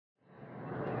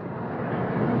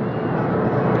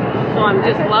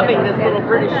I'm just loving this little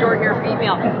British short-hair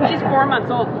female. She's 4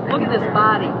 months old. Look at this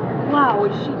body. Wow,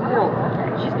 is she built?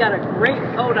 She's got a great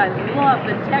coat. I love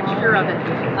the texture of it.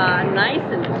 Nice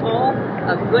and full,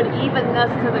 a good evenness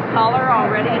to the color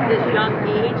already at this young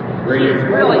age. She is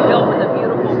really built with a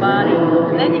beautiful body.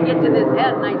 And then you get to this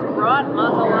head, nice broad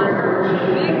muzzle on her,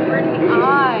 big pretty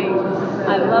eyes.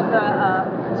 I love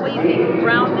the pleasing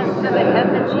roundness to the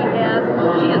head that she has.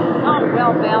 She is so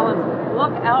well balanced.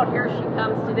 Look out, here she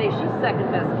comes today. She's second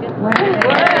best kitten.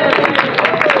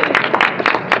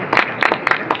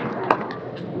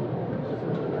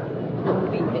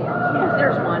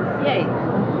 There's one. Yay.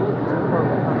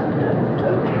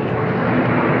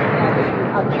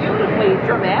 A beautifully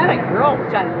dramatic girl,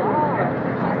 which I love.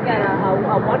 She's got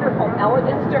a wonderful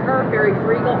elegance to her, very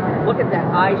regal. Look at that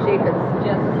eye shape. It's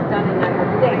just stunning on her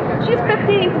today. She's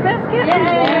 15th best kitten.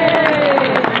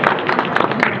 Yay!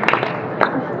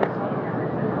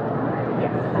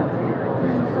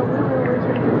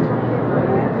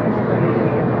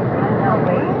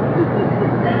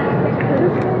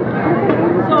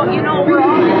 So, you know, we're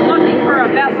always looking for a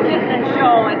best kitten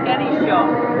show at any show.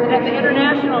 And at the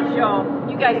international show,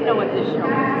 you guys know what this show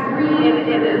is.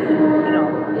 It is, you know,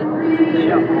 it's the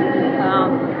show.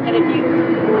 And if you,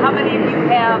 how many of you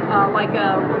have like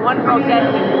one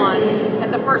rosette you won?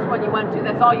 At the first one you went to,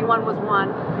 that's all you won was one.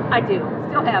 I do,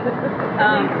 still have it.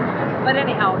 But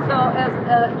anyhow, so as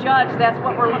a judge, that's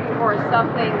what we're looking for, is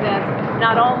something that's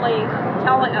not only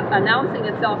announcing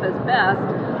itself as best,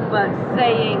 but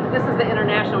saying, this is the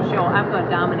international show, I'm going to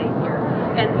dominate here.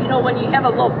 And you know, when you have a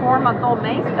little 4-month-old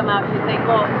Manx come out, you think,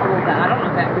 well, I don't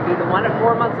know if that could be the one. At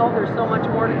 4 months old, there's so much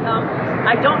more to come.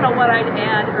 I don't know what I'd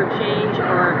add or change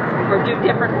or do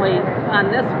differently on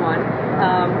this one.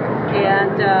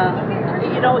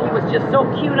 You know, he was just so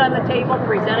cute on the table,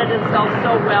 presented himself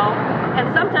so well.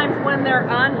 And sometimes when they're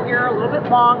on here a little bit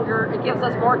longer, it gives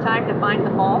us more time to find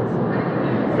the faults.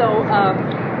 So,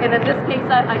 and in this case,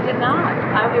 I did not.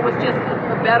 It was just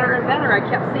better and better. I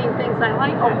kept seeing things I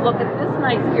like. Oh, look at this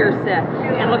nice ear set.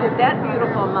 And look at that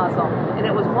beautiful muzzle. And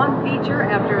it was one feature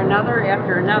after another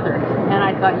after another. And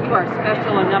I thought, you are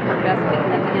special enough for best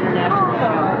kitten at the international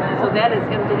show. So that is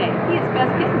him today. He is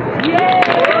best kitten. Yay!